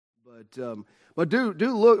But do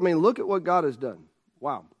look. I mean, look at what God has done.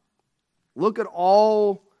 Wow, look at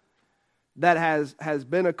all that has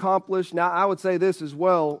been accomplished. Now, I would say this as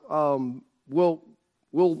well.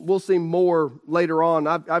 We'll see more later on.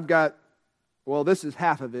 I've got, well, this is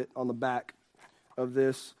half of it on the back of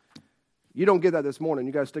this. You don't get that this morning.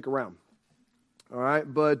 You got to stick around. All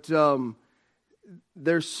right, but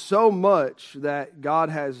there's so much that God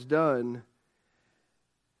has done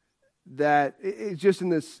that it's just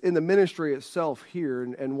in the ministry itself here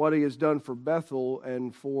and what He has done for Bethel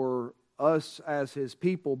and for us as His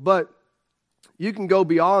people. But you can go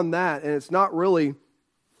beyond that, and it's not really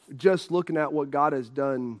just looking at what God has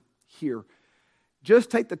done here.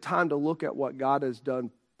 Just take the time to look at what God has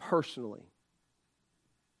done personally.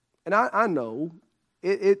 And I know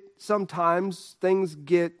it sometimes things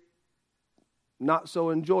get not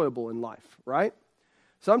so enjoyable in life, right?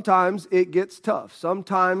 Sometimes it gets tough.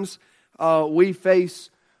 Sometimes we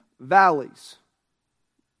face valleys.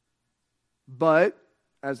 But,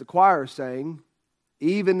 as the choir is saying,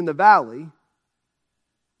 even in the valley,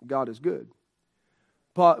 God is good.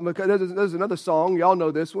 Because there's another song, y'all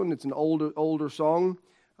know this one, it's an older song.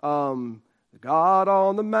 God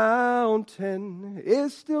on the mountain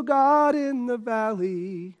is still God in the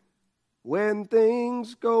valley. When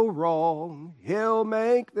things go wrong, He'll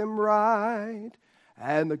make them right.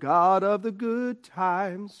 And the God of the good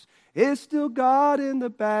times is still God in the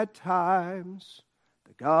bad times.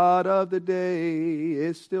 The God of the day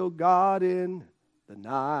is still God in the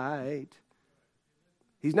night.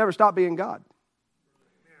 He's never stopped being God.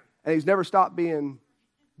 And He's never stopped being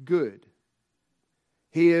good.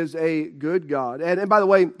 He is a good God. And by the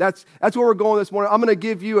way, that's where we're going this morning. I'm going to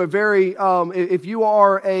give you a very, if you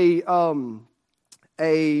are what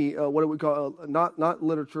do we call, not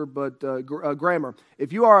literature, but grammar.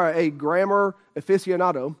 If you are a grammar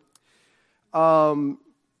aficionado,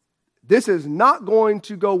 this is not going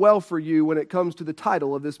to go well for you when it comes to the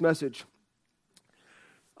title of this message.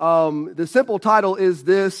 The simple title is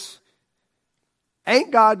this: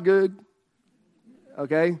 Ain't God Good?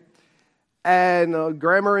 Okay? And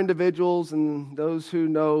grammar individuals and those who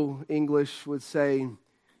know English would say,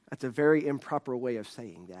 that's a very improper way of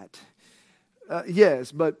saying that.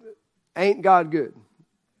 Yes, but ain't God good?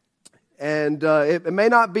 And it may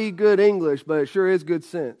not be good English, but it sure is good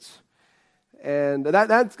sense. And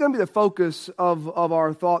that's going to be the focus of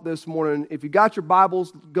our thought this morning. If you got your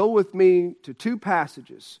Bibles, go with me to two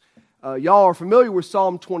passages. Y'all are familiar with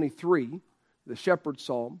Psalm 23, the Shepherd's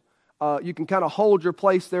Psalm. You can kind of hold your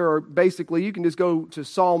place there, or basically you can just go to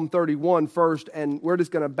Psalm 31 first, and we're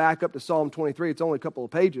just going to back up to Psalm 23. It's only a couple of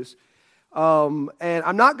pages. And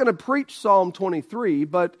I'm not going to preach Psalm 23,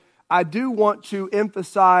 but I do want to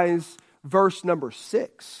emphasize verse number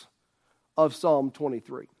 6 of Psalm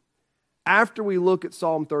 23 after we look at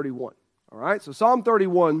Psalm 31. All right, so Psalm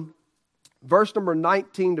 31, verse number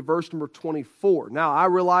 19 to verse number 24. Now, I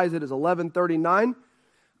realize it is 11:39.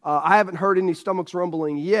 I haven't heard any stomachs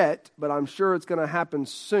rumbling yet, but I'm sure it's going to happen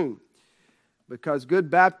soon, because good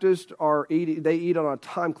Baptists they eat on a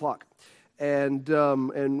time clock, and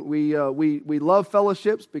we love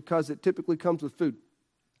fellowships because it typically comes with food,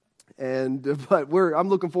 but I'm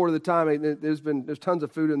looking forward to the time. There's tons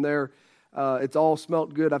of food in there. It's all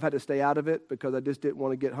smelt good. I've had to stay out of it because I just didn't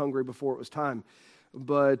want to get hungry before it was time,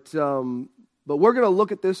 but we're going to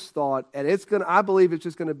look at this thought, and I believe it's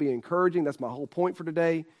just going to be encouraging. That's my whole point for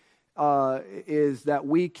today, is that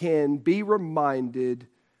we can be reminded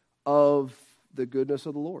of the goodness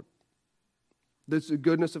of the Lord. This is the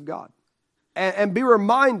goodness of God. And be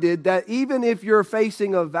reminded that even if you're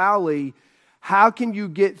facing a valley, how can you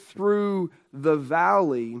get through the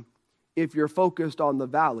valley if you're focused on the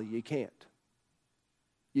valley? You can't.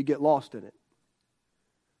 You get lost in it.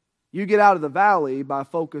 You get out of the valley by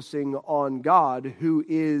focusing on God, who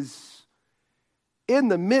is in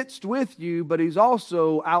the midst with you, but He's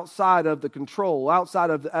also outside of the control, outside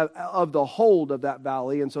of the hold of that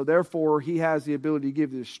valley. And so therefore, He has the ability to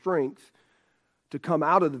give you the strength to come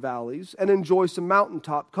out of the valleys and enjoy some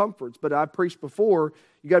mountaintop comforts. But I preached before,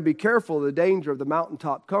 you got to be careful of the danger of the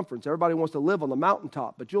mountaintop comforts. Everybody wants to live on the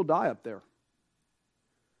mountaintop, but you'll die up there.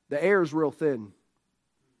 The air is real thin.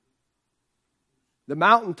 The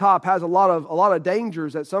mountaintop has a lot of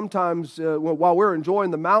dangers that sometimes while we're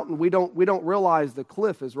enjoying the mountain, we don't realize the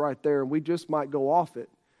cliff is right there, and we just might go off it.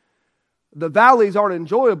 The valleys aren't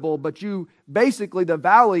enjoyable, but the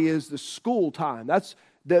valley is the school time.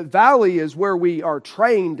 The valley is where we are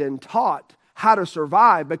trained and taught how to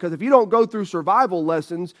survive, because if you don't go through survival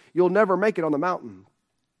lessons, you'll never make it on the mountain.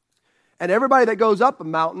 And everybody that goes up a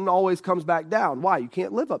mountain always comes back down. Why? You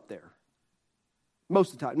can't live up there.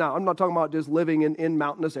 Most of the time. Now, I'm not talking about just living in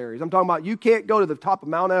mountainous areas. I'm talking about you can't go to the top of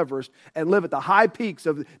Mount Everest and live at the high peaks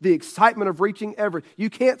of the excitement of reaching Everest. You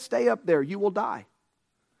can't stay up there. You will die.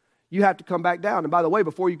 You have to come back down. And by the way,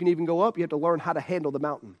 before you can even go up, you have to learn how to handle the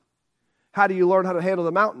mountain. How do you learn how to handle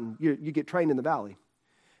the mountain? You get trained in the valley.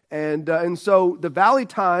 And so the valley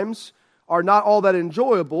times are not all that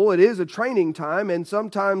enjoyable. It is a training time, and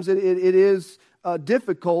sometimes it is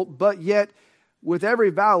difficult, but yet with every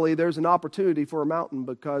valley, there's an opportunity for a mountain,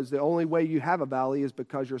 because the only way you have a valley is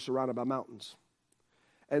because you're surrounded by mountains.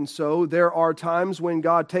 And so there are times when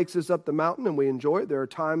God takes us up the mountain and we enjoy it. There are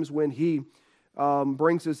times when He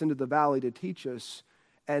brings us into the valley to teach us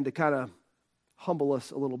and to kind of humble us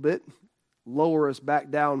a little bit, lower us back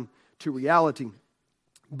down to reality.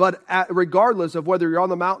 But regardless of whether you're on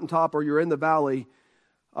the mountaintop or you're in the valley,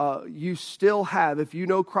 you still have, if you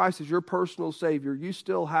know Christ as your personal Savior, you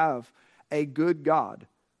still have a good God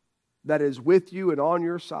that is with you and on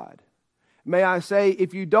your side. May I say,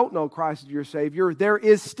 if you don't know Christ as your Savior, there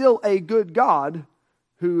is still a good God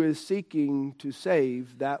who is seeking to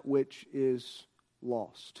save that which is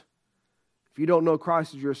lost. If you don't know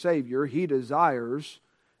Christ as your Savior, He desires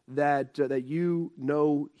that you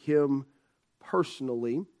know Him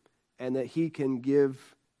personally and that He can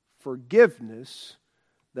give forgiveness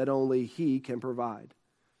that only He can provide.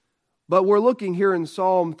 But we're looking here in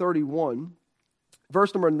Psalm 31,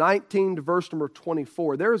 verse number 19 to verse number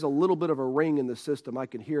 24. There is a little bit of a ring in the system. I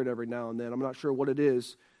can hear it every now and then. I'm not sure what it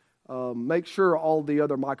is. Make sure all the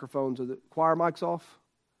other microphones, are the choir mics off?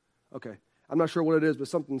 Okay. I'm not sure what it is, but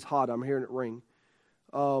something's hot. I'm hearing it ring.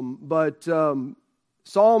 But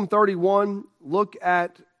Psalm 31, look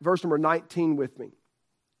at verse number 19 with me.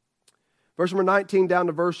 Verse number 19 down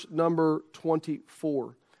to verse number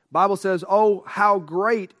 24. Bible says, "Oh, how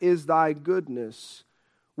great is thy goodness,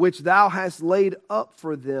 which thou hast laid up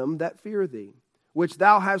for them that fear thee, which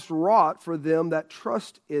thou hast wrought for them that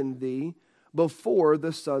trust in thee before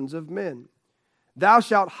the sons of men. Thou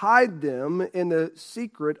shalt hide them in the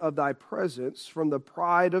secret of thy presence from the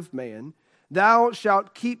pride of man. Thou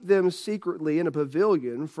shalt keep them secretly in a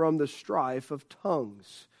pavilion from the strife of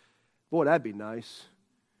tongues." Boy, that'd be nice.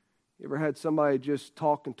 You ever had somebody just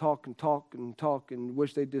talk and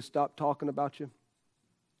wish they'd just stop talking about you?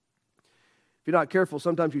 If you're not careful,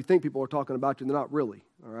 sometimes you think people are talking about you and they're not really,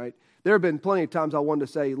 all right? There have been plenty of times I wanted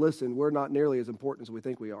to say, listen, we're not nearly as important as we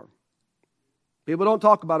think we are. People don't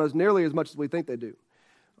talk about us nearly as much as we think they do.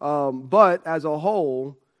 But as a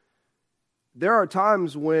whole, there are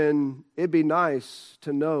times when it'd be nice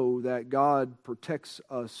to know that God protects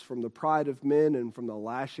us from the pride of men and from the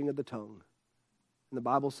lashing of the tongue. And the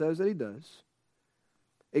Bible says that He does.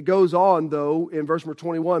 It goes on, though, in verse number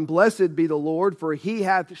 21, "Blessed be the Lord, for He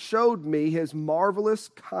hath showed me His marvelous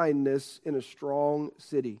kindness in a strong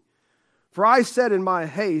city. For I said in my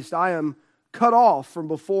haste, I am cut off from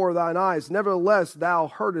before thine eyes. Nevertheless, thou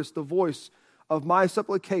heardest the voice of my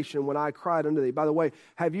supplication when I cried unto thee." By the way,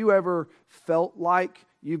 have you ever felt like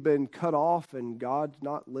you've been cut off and God's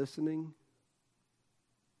not listening?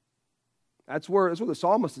 That's where the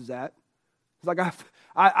psalmist is at. It's like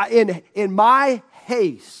in my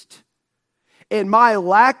haste, in my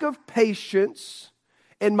lack of patience,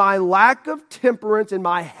 in my lack of temperance, in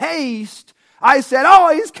my haste, I said,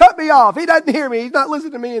 "Oh, He's cut me off. He doesn't hear me. He's not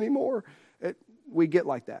listening to me anymore." We get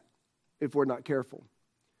like that if we're not careful.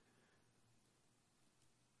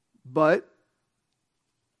 But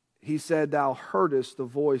He said, "Thou heardest the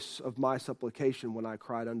voice of my supplication when I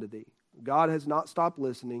cried unto thee." God has not stopped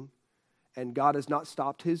listening, and God has not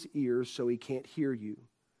stopped His ears so He can't hear you.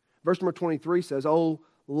 Verse number 23 says, "Oh,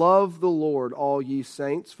 love the Lord, all ye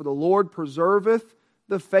saints, for the Lord preserveth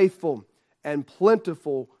the faithful, and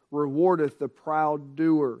plentiful rewardeth the proud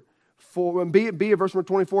doer. Verse number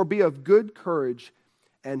 24, "Be of good courage,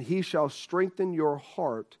 and He shall strengthen your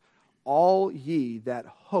heart, all ye that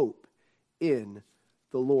hope in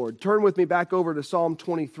the Lord." Turn with me back over to Psalm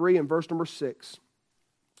 23 and verse number 6.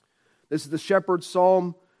 This is the shepherd's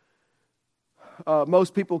psalm.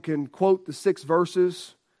 Most people can quote the 6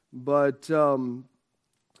 verses, but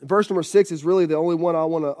verse number 6 is really the only one I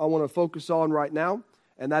want to focus on right now,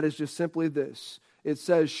 and that is just simply this. It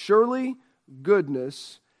says, "Surely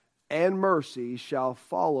goodness and mercy shall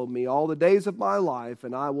follow me all the days of my life,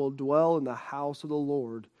 and I will dwell in the house of the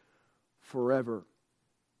Lord forever."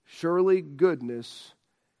 Surely goodness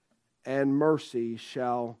and mercy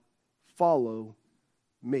shall follow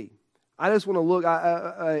me. I just want to look,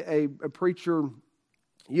 a preacher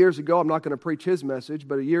years ago, I'm not going to preach his message,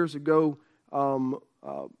 but years ago,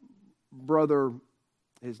 brother,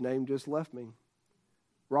 his name just left me,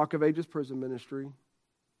 Rock of Ages Prison Ministry.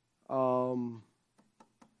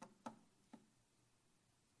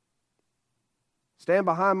 Stand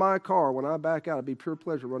behind my car when I back out. It'd be pure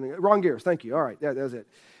pleasure running. Ron Gears, thank you. All right, that was it.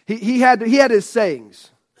 He had his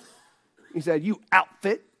sayings. He said, you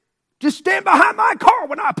outfit, just stand behind my car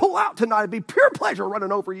when I pull out tonight. It'd be pure pleasure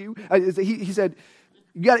running over you. He said,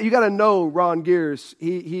 you got to know Ron Gears.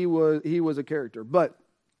 He was a character. But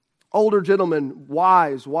older gentleman,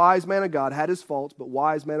 wise man of God, had his faults, but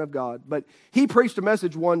wise man of God. But he preached a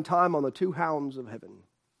message one time on the two hounds of heaven.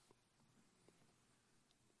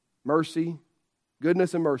 Mercy,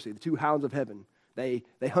 goodness and mercy, the two hounds of heaven. They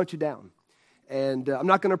hunt you down. And I'm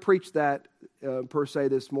not going to preach that per se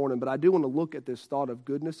this morning, but I do want to look at this thought of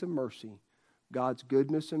goodness and mercy, God's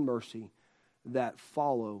goodness and mercy that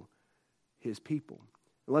follow His people.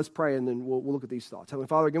 And let's pray, and then we'll look at these thoughts. Heavenly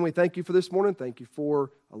Father, again, we thank you for this morning. Thank you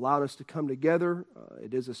for allowing us to come together.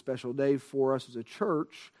 It is a special day for us as a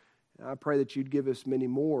church. And I pray that you'd give us many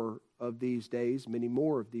more of these days, many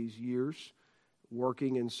more of these years,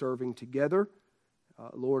 working and serving together,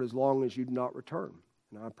 Lord, as long as you do not return.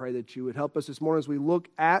 And I pray that you would help us this morning as we look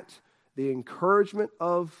at the encouragement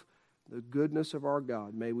of the goodness of our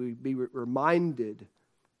God. May we be reminded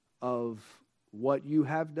of what you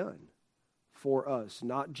have done for us,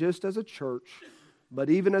 not just as a church, but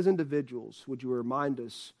even as individuals. Would you remind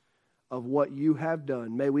us of what you have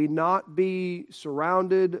done? May we not be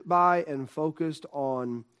surrounded by and focused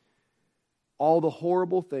on all the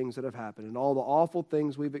horrible things that have happened and all the awful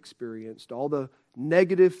things we've experienced, all the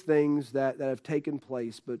negative things that have taken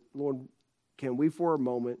place. But Lord, can we for a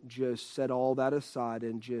moment just set all that aside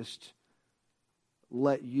and just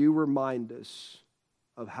let you remind us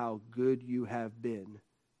of how good you have been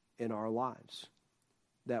in our lives,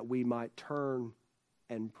 that we might turn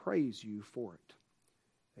and praise you for it.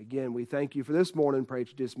 Again, we thank you for this morning. Pray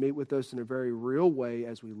that you just meet with us in a very real way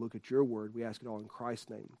as we look at your word. We ask it all in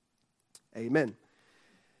Christ's name. Amen.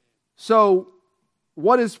 So,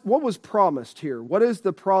 what was promised here? What is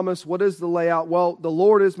the promise? What is the layout? Well, the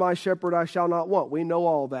Lord is my shepherd, I shall not want. We know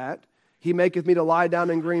all that. He maketh me to lie down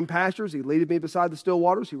in green pastures. He leadeth me beside the still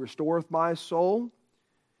waters. He restoreth my soul.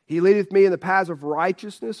 He leadeth me in the paths of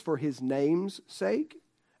righteousness for his name's sake.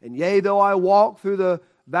 And yea, though I walk through the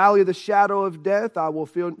valley of the shadow of death, I will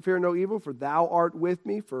fear no evil, for thou art with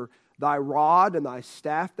me. For thy rod and thy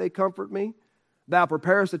staff, they comfort me. Thou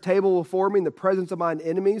preparest a table before me in the presence of mine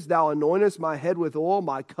enemies. Thou anointest my head with oil.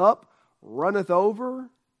 My cup runneth over.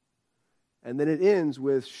 And then it ends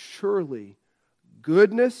with, surely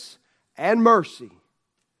goodness and mercy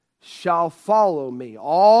shall follow me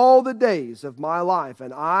all the days of my life,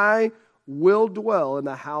 and I will dwell in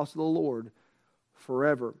the house of the Lord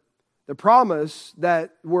forever. The promise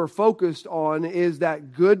that we're focused on is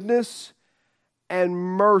that goodness and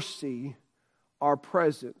mercy are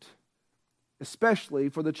present, especially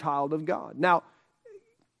for the child of God. Now,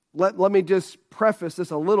 let me just preface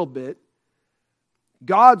this a little bit.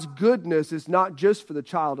 God's goodness is not just for the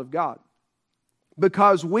child of God,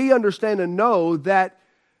 because we understand and know that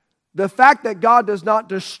the fact that God does not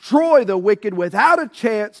destroy the wicked without a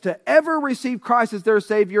chance to ever receive Christ as their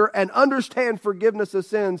Savior and understand forgiveness of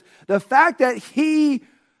sins, the fact that He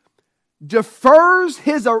defers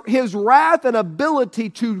His wrath and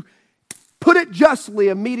ability to put it justly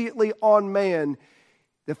immediately on man,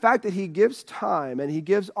 the fact that He gives time and He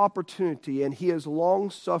gives opportunity and He is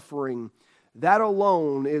long-suffering, that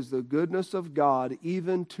alone is the goodness of God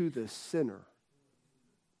even to the sinner.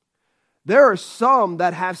 There are some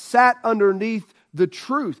that have sat underneath the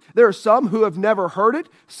truth. There are some who have never heard it.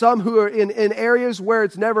 Some who are in areas where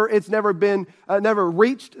it's never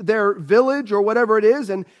reached their village or whatever it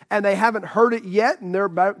is, and they haven't heard it yet. And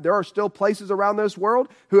there are still places around this world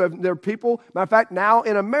there are people. Matter of fact, now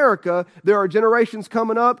in America, there are generations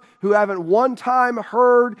coming up who haven't one time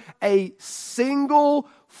heard a single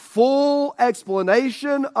full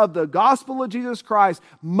explanation of the gospel of Jesus Christ.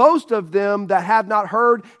 Most of them that have not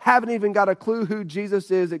heard haven't even got a clue who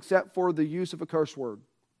Jesus is except for the use of a curse word.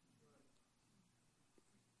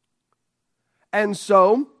 And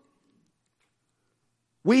so,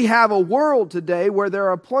 we have a world today where there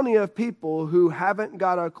are plenty of people who haven't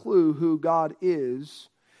got a clue who God is.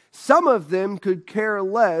 Some of them could care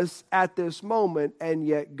less at this moment, and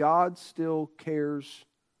yet God still cares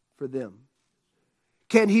for them.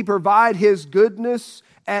 Can He provide His goodness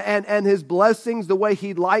and His blessings the way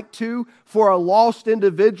He'd like to for a lost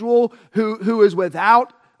individual who is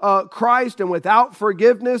without Christ and without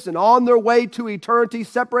forgiveness and on their way to eternity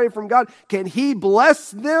separated from God? Can He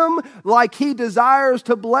bless them like He desires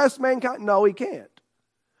to bless mankind? No, He can't.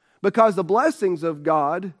 Because the blessings of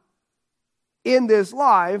God in this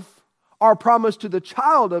life are promised to the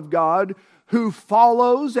child of God who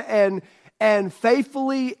follows and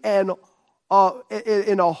faithfully and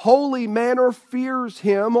in a holy manner fears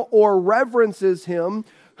Him or reverences Him,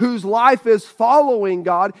 whose life is following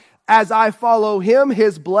God, as I follow Him,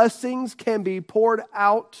 His blessings can be poured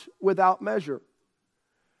out without measure.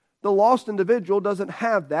 The lost individual doesn't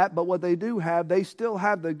have that, but what they do have, they still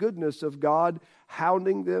have the goodness of God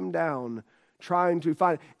hounding them down, trying to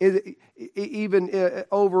find it. Even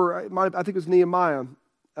over, I think it was Nehemiah.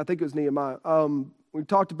 We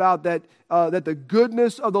talked about that the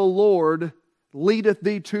goodness of the Lord leadeth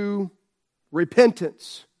thee to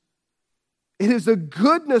repentance. It is the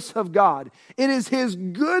goodness of God. It is His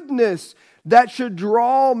goodness that should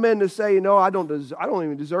draw men to say, no, I don't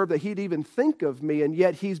even deserve that He'd even think of me, and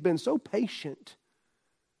yet He's been so patient.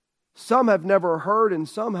 Some have never heard, and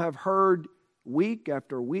some have heard week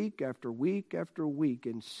after week after week after week,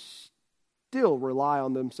 and still rely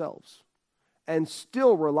on themselves, and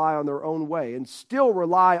still rely on their own way, and still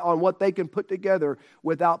rely on what they can put together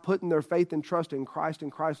without putting their faith and trust in Christ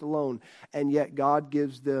and Christ alone. And yet God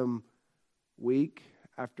gives them week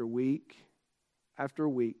after week after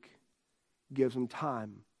week, gives them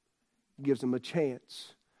time, gives them a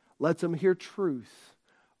chance, lets them hear truth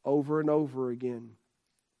over and over again.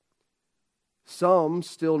 Some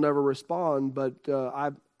still never respond, but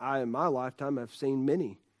I in my lifetime have seen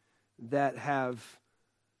many that have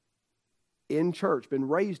in church, been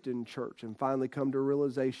raised in church, and finally come to a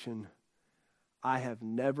realization, I have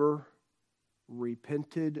never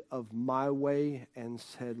repented of my way and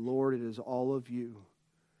said, Lord, it is all of you.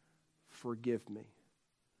 Forgive me.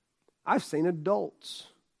 I've seen adults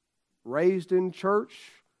raised in church,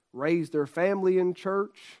 raised their family in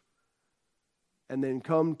church, and then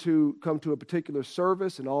come to a particular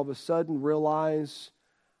service and all of a sudden realize,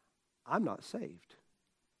 I'm not saved.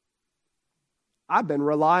 I've been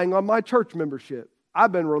relying on my church membership.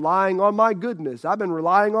 I've been relying on my goodness. I've been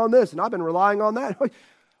relying on this and I've been relying on that.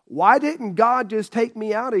 Why didn't God just take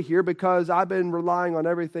me out of here? Because I've been relying on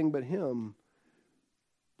everything but Him.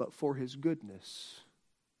 But for His goodness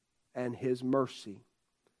and His mercy.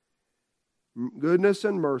 Goodness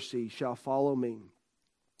and mercy shall follow me.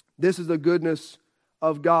 This is the goodness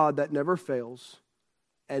of God that never fails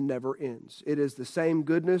and never ends. It is the same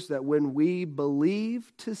goodness that when we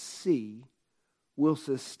believe to see, will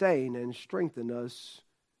sustain and strengthen us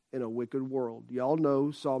in a wicked world. Y'all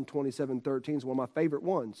know Psalm 27:13 is one of my favorite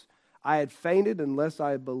ones. I had fainted unless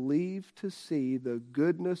I had believed to see the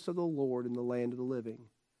goodness of the Lord in the land of the living.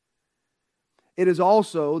 It is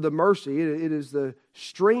also the mercy. It is the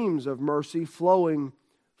streams of mercy flowing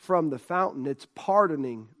from the fountain. It's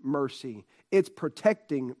pardoning mercy. It's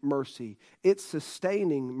protecting mercy. It's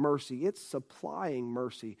sustaining mercy. It's supplying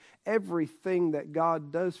mercy. Everything that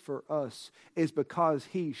God does for us is because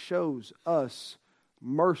He shows us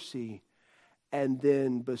mercy and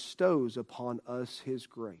then bestows upon us His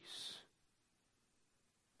grace.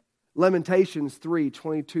 Lamentations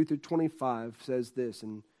 3:22 through 25 says this,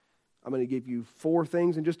 and I'm going to give you 4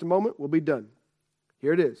 things in just a moment. We'll be done.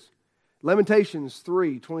 Here it is. Lamentations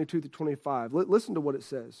 3:22 through 25. Listen to what it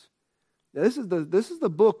says. Now, this is the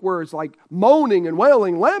book where it's like moaning and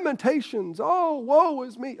wailing, Lamentations, oh, woe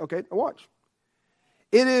is me. Okay, now watch.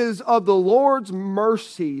 It is of the Lord's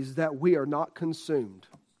mercies that we are not consumed.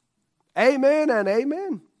 Amen and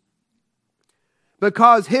amen.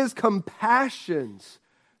 Because His compassions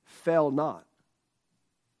fail not.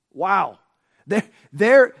 Wow.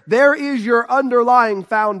 There is your underlying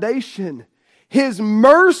foundation. His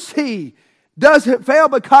mercy doesn't fail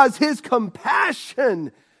because His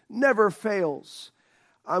compassion never fails.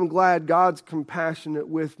 I'm glad God's compassionate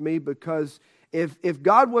with me, because if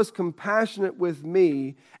God was compassionate with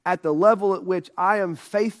me at the level at which I am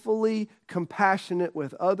faithfully compassionate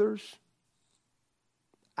with others,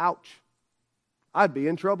 ouch, I'd be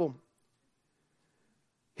in trouble.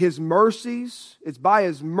 His mercies, it's by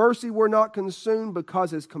His mercy we're not consumed,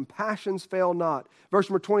 because His compassions fail not. Verse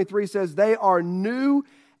number 23 says, they are new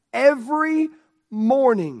every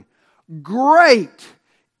morning. Great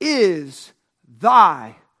is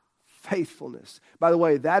thy faithfulness. By the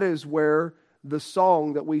way, that is where the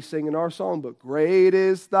song that we sing in our songbook, great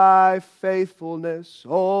is thy faithfulness,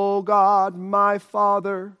 O God, my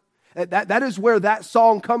Father. That is where that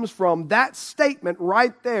song comes from. That statement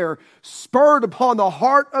right there spurred upon the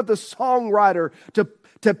heart of the songwriter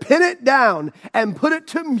to pin it down and put it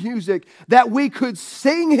to music, that we could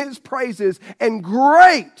sing His praises. And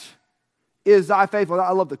great is thy faithfulness.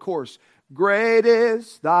 I love the chorus. Great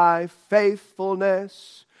is thy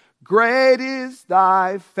faithfulness. Great is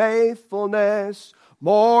thy faithfulness.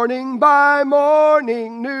 Morning by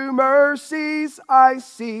morning new mercies I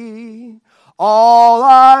see. All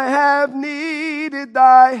I have needed,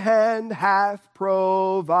 thy hand hath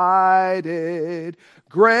provided.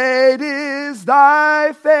 Great is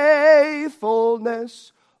thy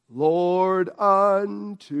faithfulness, Lord,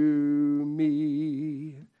 unto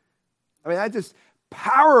me. I mean, that's just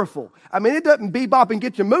powerful. I mean, it doesn't bebop and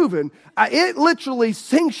get you moving. It literally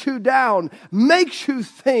sinks you down, makes you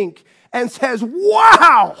think, and says,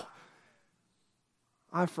 wow,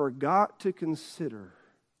 I forgot to consider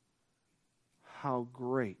how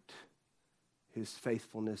great his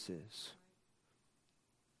faithfulness is.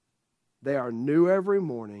 They are new every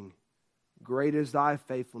morning. Great is thy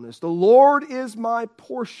faithfulness. The Lord is my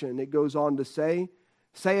portion, it goes on to say,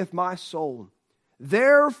 saith my soul.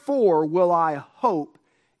 Therefore will I hope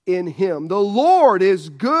in him. The Lord is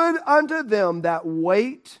good unto them that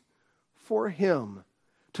wait for him,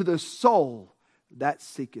 to the soul that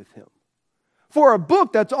seeketh him. For a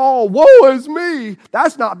book that's all woe is me,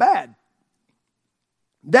 that's not bad.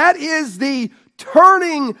 That is the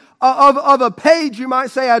turning of a page, you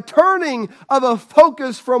might say, a turning of a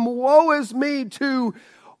focus from woe is me to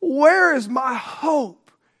where is my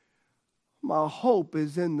hope? My hope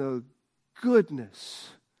is in the goodness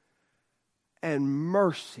and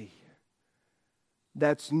mercy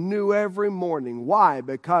that's new every morning. Why?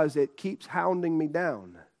 Because it keeps hounding me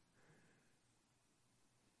down.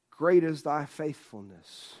 Great is thy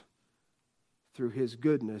faithfulness through his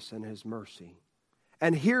goodness and his mercy.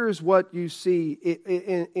 And here's what you see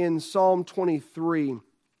in Psalm 23.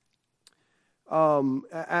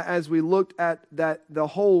 As we looked at that, the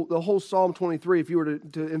whole Psalm 23, if you were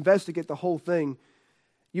to investigate the whole thing,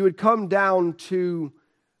 you would come down to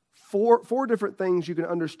four different things you can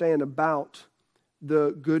understand about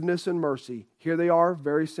the goodness and mercy. Here they are,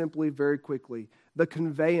 very simply, very quickly. The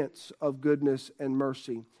conveyance of goodness and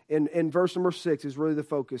mercy. In verse number 6 is really the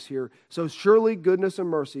focus here. So surely goodness and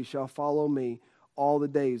mercy shall follow me all the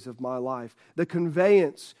days of my life. The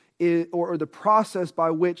conveyance is, or the process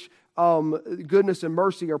by which goodness and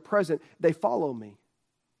mercy are present, they follow me.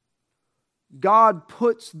 God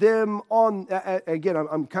puts them on, again,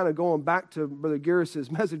 I'm kind of going back to Brother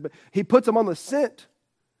Garris's message, but he puts them on the scent.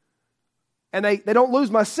 And they don't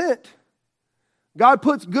lose my scent. God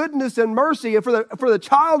puts goodness and mercy, and for the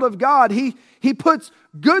child of God, He puts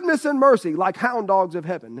goodness and mercy like hound dogs of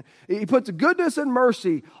heaven. He puts goodness and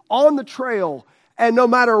mercy on the trail, and no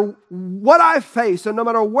matter what I face and no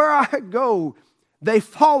matter where I go, they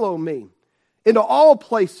follow me into all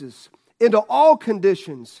places, into all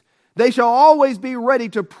conditions. They shall always be ready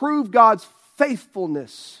to prove God's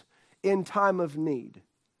faithfulness in time of need.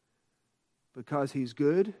 Because He's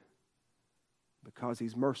good, because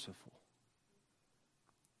He's merciful.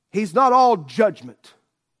 He's not all judgment.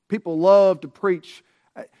 People love to preach.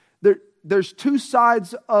 There's two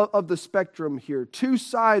sides of the spectrum here, two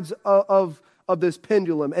sides of this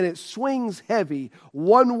pendulum, and it swings heavy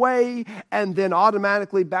one way and then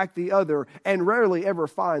automatically back the other, and rarely ever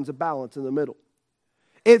finds a balance in the middle.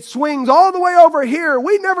 It swings all the way over here.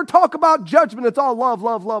 We never talk about judgment. It's all love,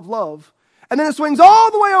 love, love, love. And then it swings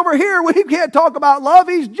all the way over here. We can't talk about love.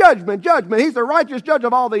 He's judgment, judgment. He's the righteous judge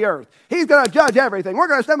of all the earth. He's going to judge everything. We're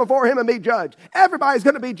going to stand before Him and be judged. Everybody's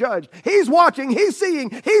going to be judged. He's watching. He's seeing.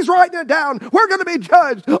 He's writing it down. We're going to be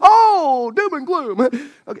judged. Oh, doom and gloom.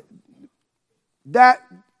 Okay.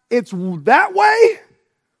 It's that way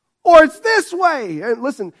or it's this way. And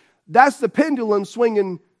listen, that's the pendulum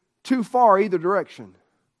swinging too far either direction.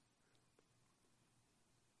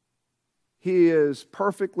 He is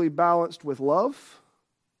perfectly balanced with love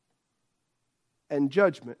and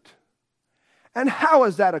judgment. And how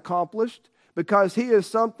is that accomplished? Because He is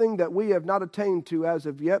something that we have not attained to as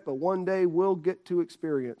of yet, but one day we'll get to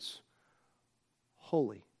experience.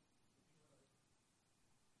 Holy.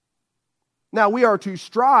 Now we are to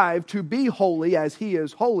strive to be holy as He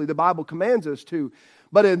is holy. The Bible commands us to.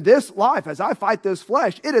 But in this life, as I fight this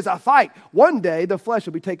flesh, it is a fight. One day, the flesh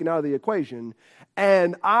will be taken out of the equation,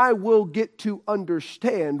 and I will get to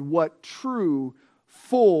understand what true,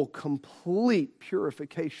 full, complete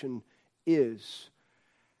purification is.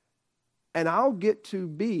 And I'll get to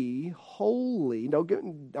be holy.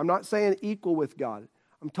 I'm not saying equal with God.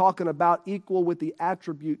 I'm talking about equal with the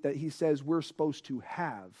attribute that He says we're supposed to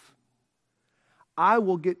have. I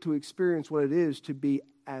will get to experience what it is to be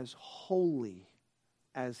as holy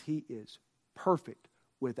as He is, perfect,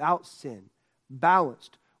 without sin,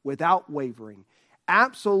 balanced, without wavering,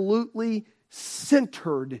 absolutely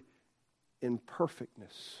centered in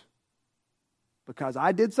perfectness. Because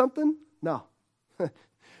I did something? No.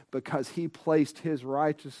 Because He placed His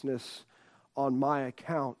righteousness on my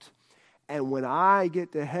account. And when I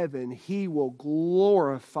get to heaven, He will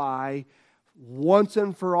glorify once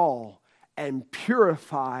and for all and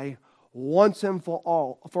purify once and for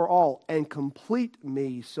all, and complete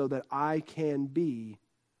me so that I can be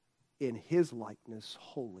in His likeness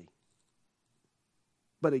holy.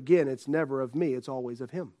 But again, it's never of me, it's always of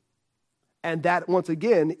Him. And that, once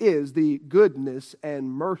again, is the goodness and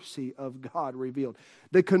mercy of God revealed.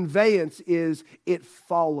 The conveyance is it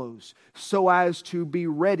follows so as to be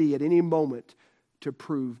ready at any moment to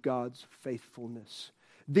prove God's faithfulness.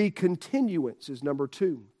 The continuance is number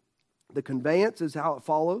 2. The conveyance is how it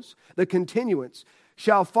follows. The continuance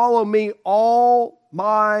shall follow me all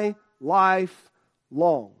my life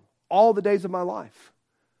long. All the days of my life.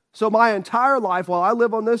 So my entire life, while I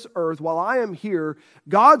live on this earth, while I am here,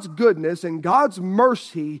 God's goodness and God's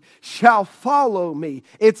mercy shall follow me.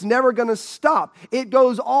 It's never going to stop. It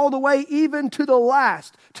goes all the way even to the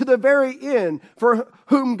last, to the very end. For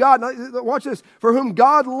whom God, watch this, for whom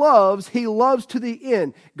God loves, He loves to the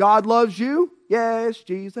end. God loves you? Yes,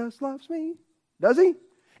 Jesus loves me. Does He?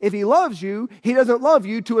 If He loves you, He doesn't love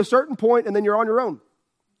you to a certain point and then you're on your own.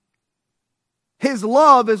 His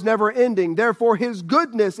love is never ending. Therefore, His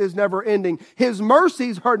goodness is never ending. His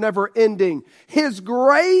mercies are never ending. His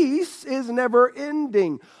grace is never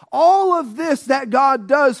ending. All of this that God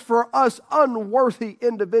does for us unworthy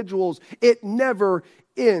individuals, it never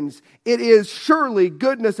ends. It is surely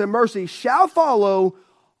goodness and mercy shall follow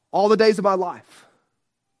all the days of my life.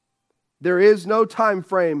 There is no time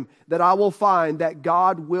frame that I will find that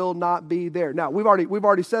God will not be there. Now, we've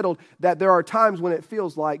already settled that there are times when it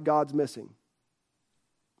feels like God's missing.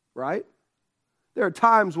 Right? There are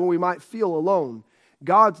times when we might feel alone.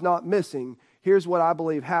 God's not missing. Here's what I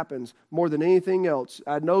believe happens more than anything else.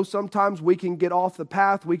 I know sometimes we can get off the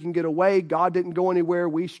path. We can get away. God didn't go anywhere.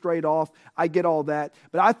 We strayed off. I get all that.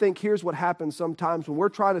 But I think here's what happens sometimes when we're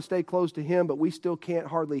trying to stay close to Him, but we still can't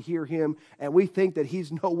hardly hear Him, and we think that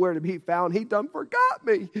He's nowhere to be found. He done forgot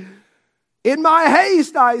me. In my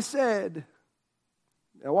haste, I said.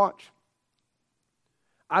 Now watch.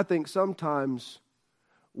 I think sometimes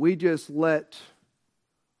we just let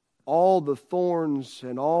all the thorns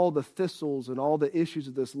and all the thistles and all the issues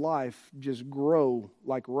of this life just grow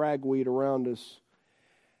like ragweed around us.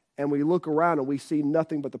 And we look around and we see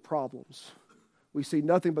nothing but the problems. We see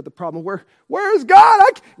nothing but the problem. Where is God?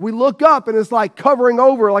 We look up and it's like covering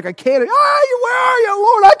over like a cannon. Where are you,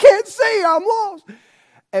 Lord? I can't see. I'm lost.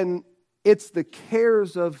 And it's the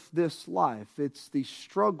cares of this life. It's the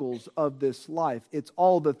struggles of this life. It's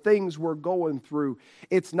all the things we're going through.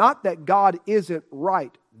 It's not that God isn't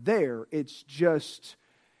right there. It's just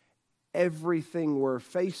everything we're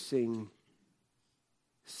facing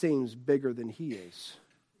seems bigger than He is.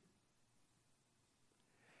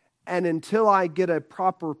 And until I get a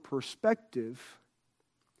proper perspective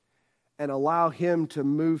and allow Him to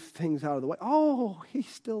move things out of the way, He's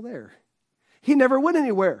still there. He never went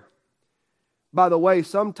anywhere. By the way,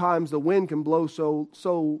 sometimes the wind can blow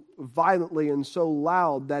so violently and so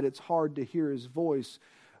loud that it's hard to hear His voice.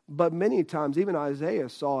 But many times, even Isaiah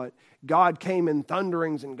saw it. God came in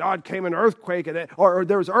thunderings and God came in earthquake, or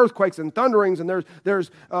there's earthquakes and thunderings, and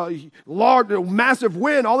there's large, massive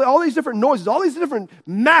wind, all these different noises, all these different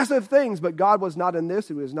massive things. But God was not in this,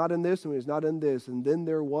 He was not in this, and He was not in this. And then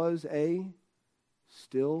there was a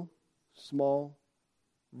still small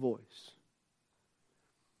voice.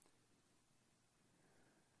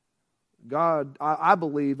 God, I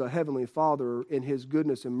believe a Heavenly Father in His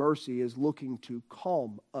goodness and mercy is looking to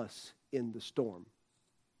calm us in the storm.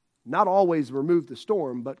 Not always remove the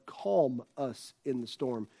storm, but calm us in the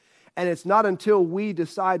storm. And it's not until we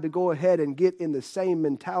decide to go ahead and get in the same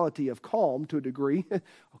mentality of calm to a degree.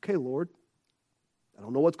 Okay, Lord, I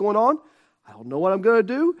don't know what's going on. I don't know what I'm going to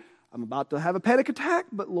do. I'm about to have a panic attack,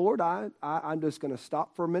 but Lord, I'm just going to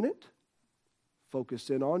stop for a minute,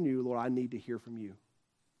 focus in on You. Lord, I need to hear from You.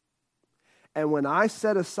 And when I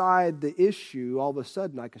set aside the issue, all of a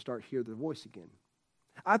sudden I can start to hear the voice again.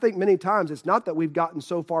 I think many times it's not that we've gotten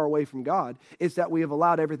so far away from God. It's that we have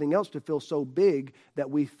allowed everything else to feel so big that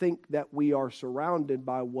we think that we are surrounded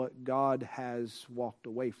by what God has walked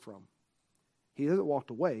away from. He hasn't walked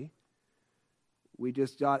away. We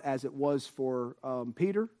just got, as it was for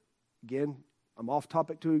Peter. Again, I'm off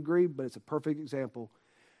topic to a degree, but it's a perfect example.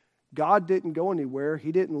 God didn't go anywhere.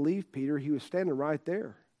 He didn't leave Peter. He was standing right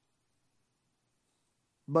there.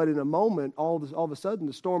 But in a moment, all of a sudden,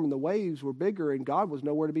 the storm and the waves were bigger and God was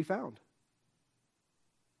nowhere to be found.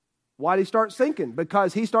 Why did he start sinking?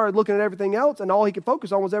 Because he started looking at everything else and all he could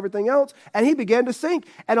focus on was everything else. And he began to sink.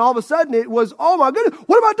 And all of a sudden, it was, oh my goodness,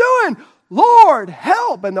 what am I doing? Lord,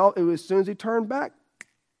 help. And it was, as soon as he turned back,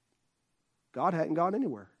 God hadn't gone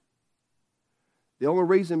anywhere. The only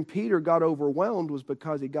reason Peter got overwhelmed was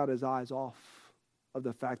because he got his eyes off of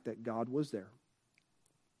the fact that God was there.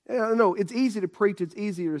 I know it's easy to preach, it's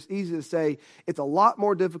easy to say. It's a lot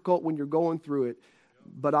more difficult when you're going through it.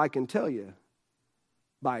 But I can tell you,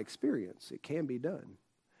 by experience, it can be done.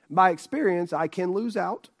 By experience, I can lose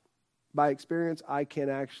out. By experience, I can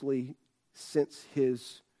actually sense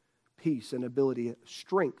His peace and ability,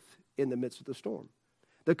 strength in the midst of the storm.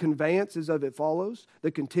 The conveyance is of it follows.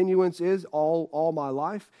 The continuance is all my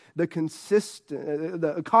life. The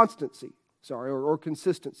constancy, or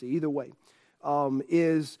consistency, either way,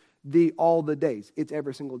 is all the days. It's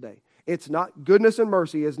every single day. It's not, goodness and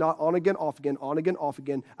mercy is not on again, off again, on again, off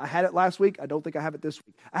again. I had it last week. I don't think I have it this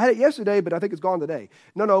week. I had it yesterday, but I think it's gone today.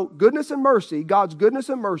 No, goodness and mercy, God's goodness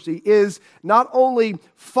and mercy is not only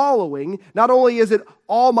following, not only is it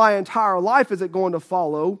all my entire life is it going to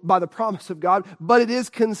follow by the promise of God, but it is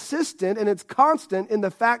consistent and it's constant in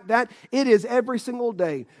the fact that it is every single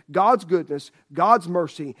day. God's goodness, God's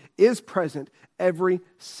mercy is present every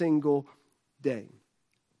single day.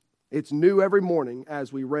 It's new every morning,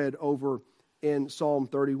 as we read over in Psalm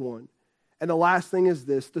 31. And the last thing is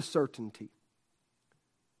this, the certainty.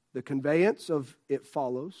 The conveyance of it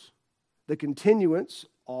follows. The continuance,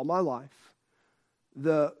 all my life.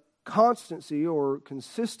 The constancy or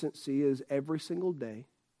consistency is every single day.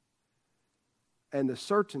 And the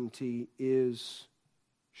certainty is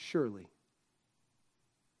surely.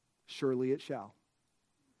 Surely it shall.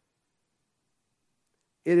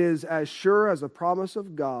 It is as sure as a promise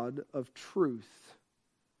of God of truth.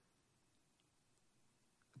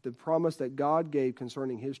 The promise that God gave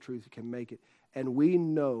concerning His truth can make it. And we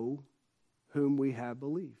know whom we have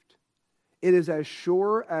believed. It is as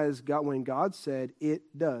sure as God, when God said it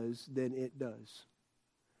does, then it does.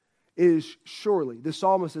 It is surely, the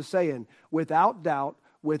psalmist is saying, without doubt,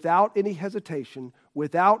 without any hesitation,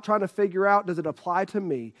 without trying to figure out, does it apply to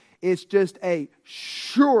me? It's just a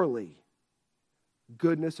surely.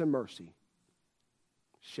 Goodness and mercy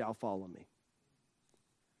shall follow me.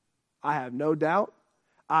 I have no doubt.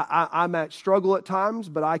 I'm at struggle at times,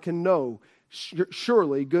 but I can know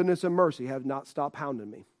surely goodness and mercy have not stopped hounding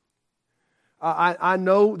me. I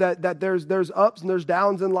know that there's ups and there's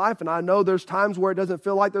downs in life, and I know there's times where it doesn't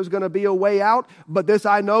feel like there's going to be a way out, but this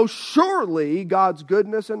I know, surely God's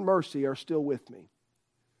goodness and mercy are still with me.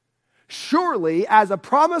 Surely, as a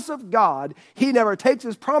promise of God, He never takes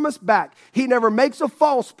His promise back. He never makes a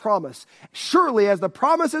false promise. Surely, as the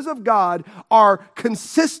promises of God are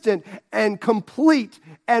consistent and complete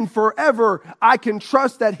and forever, I can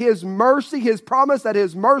trust that His mercy, His promise that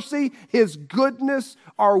His mercy, His goodness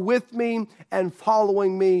are with me and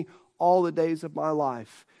following me all the days of my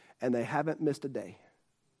life. And they haven't missed a day.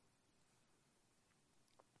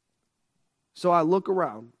 So I look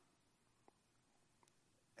around.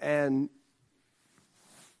 And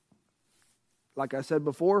like I said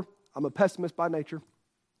before, I'm a pessimist by nature.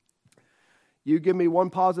 You give me one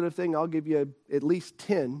positive thing, I'll give you at least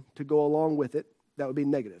 10 to go along with it. That would be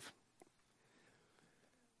negative.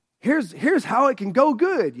 Here's how it can go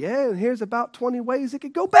good. Yeah, and here's about 20 ways it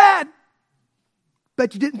could go bad.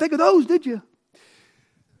 Bet you didn't think of those, did you?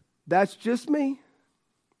 That's just me.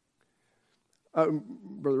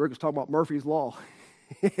 Brother Rick was talking about Murphy's Law.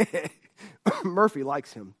 Murphy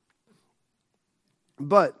likes him.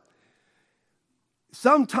 But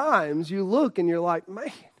sometimes you look and you're like,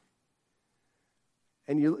 man.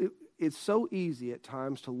 And it's so easy at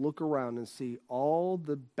times to look around and see all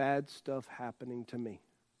the bad stuff happening to me.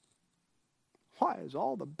 Why is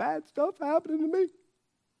all the bad stuff happening to me?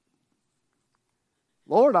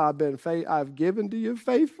 Lord, I've given to you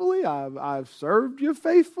faithfully. I've served you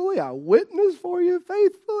faithfully. I witnessed for you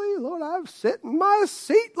faithfully. Lord, I've sat in my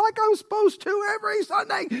seat like I'm supposed to every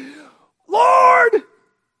Sunday. Lord,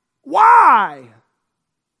 why?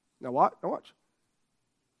 Now what? Now watch.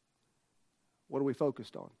 What are we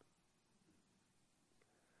focused on?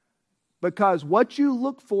 Because what you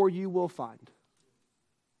look for, you will find.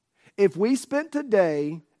 If we spent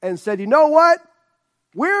today and said, you know what?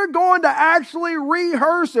 We're going to actually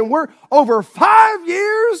rehearse, and we're over 5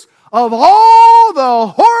 years of all the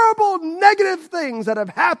horrible negative things that have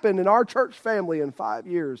happened in our church family in 5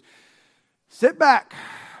 years. Sit back,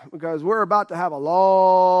 because we're about to have a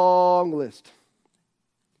long list.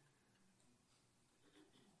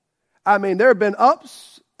 I mean, there have been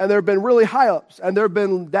ups, and there have been really high ups, and there have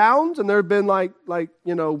been downs, and there have been like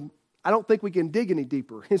I don't think we can dig any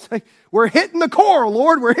deeper. It's like, we're hitting the core,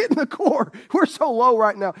 Lord. We're hitting the core. We're so low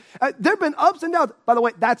right now. There have been ups and downs. By the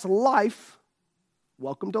way, that's life.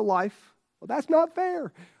 Welcome to life. Well, that's not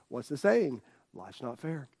fair. What's the saying? Life's not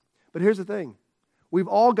fair. But here's the thing. We've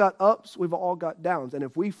all got ups. We've all got downs. And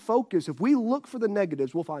if we look for the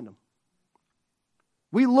negatives, we'll find them.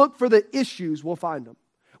 We look for the issues, we'll find them.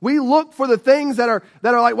 We look for the things that are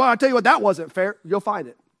like, well, I tell you what, that wasn't fair. You'll find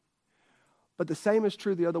it. But the same is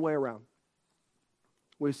true the other way around.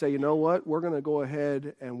 We say, you know what? We're going to go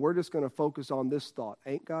ahead and we're just going to focus on this thought.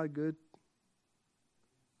 Ain't God good?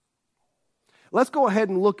 Let's go ahead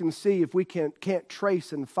and look and see if we can't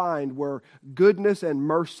trace and find where goodness and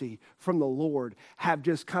mercy from the Lord have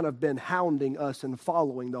just kind of been hounding us and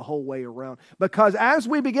following the whole way around. Because as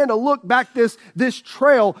we begin to look back this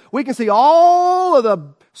trail, we can see all of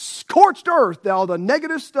the scorched earth, all the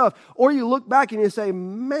negative stuff. Or you look back and you say,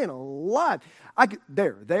 man alive.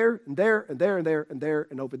 There, and there, and there, and there, and there,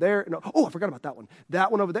 and over there. And, oh, I forgot about that one.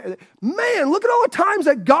 That one over there. Man, look at all the times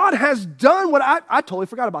that God has done what I totally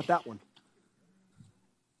forgot about that one.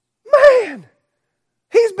 Man,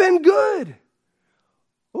 He's been good.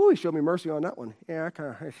 Oh, He showed me mercy on that one. Yeah,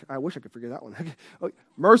 I wish I could forget that one.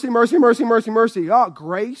 Mercy, mercy, mercy, mercy, mercy. Oh,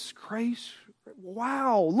 grace, grace.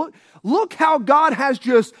 Wow, look how God has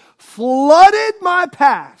just flooded my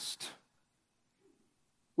past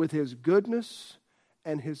with His goodness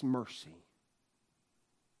and His mercy,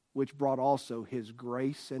 which brought also His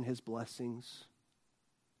grace and His blessings,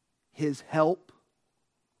 His help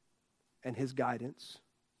and His guidance.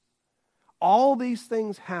 All these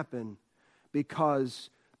things happen because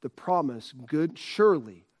the promise,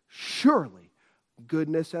 surely,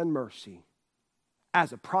 goodness and mercy,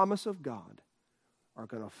 as a promise of God, are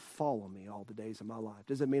going to follow me all the days of my life.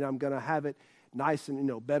 Does it mean I'm going to have it nice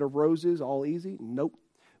and, bed of roses, all easy? Nope.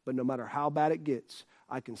 But no matter how bad it gets,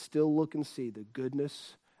 I can still look and see the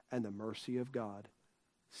goodness and the mercy of God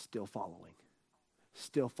still following.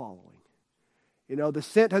 Still following. The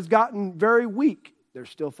scent has gotten very weak. They're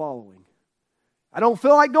still following. I don't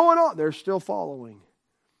feel like going on. They're still following.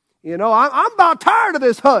 I'm about tired of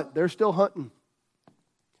this hunt. They're still hunting.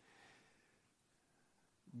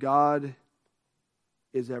 God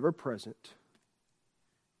is ever present,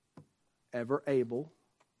 ever able,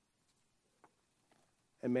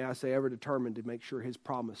 and may I say ever determined to make sure His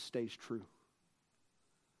promise stays true.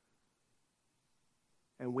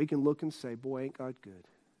 And we can look and say, boy, ain't God good.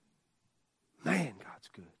 Man, God's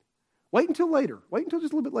good. Wait until later. Wait until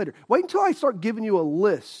just a little bit later. Wait until I start giving you a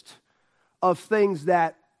list of things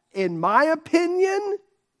that, in my opinion,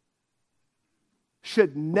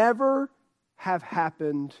 should never have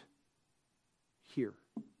happened here.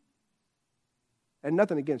 And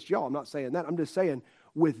nothing against y'all. I'm not saying that. I'm just saying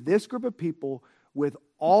with this group of people, with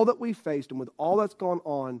all that we faced and with all that's gone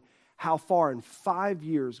on, how far in 5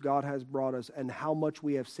 years God has brought us and how much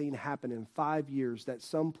we have seen happen in 5 years that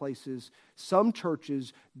some places, some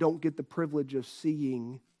churches don't get the privilege of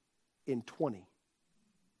seeing in 20.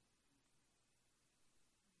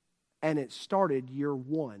 And it started year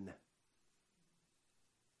one.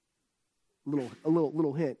 A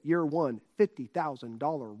little hint. Year one,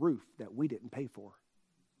 $50,000 roof that we didn't pay for.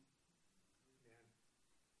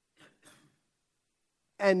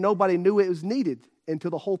 And nobody knew it was needed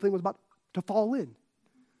until the whole thing was about to fall in.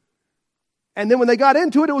 And then when they got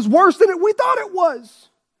into it, it was worse than we thought it was.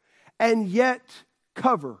 And yet,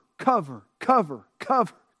 cover.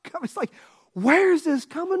 It's like, where is this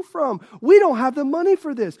coming from? We don't have the money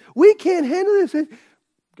for this. We can't handle this.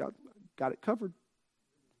 Got it covered.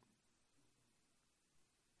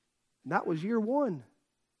 And that was year one.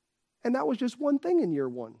 And that was just one thing in year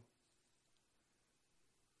one.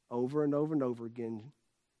 Over and over and over again,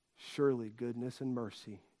 surely goodness and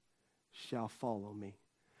mercy shall follow me.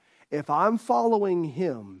 If I'm following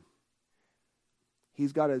Him,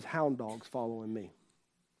 He's got His hound dogs following me.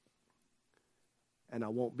 And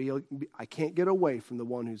I can't get away from the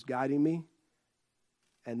one who's guiding me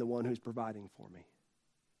and the one who's providing for me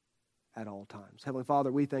at all times. Heavenly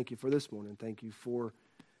Father, we thank You for this morning. Thank You for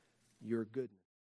Your goodness.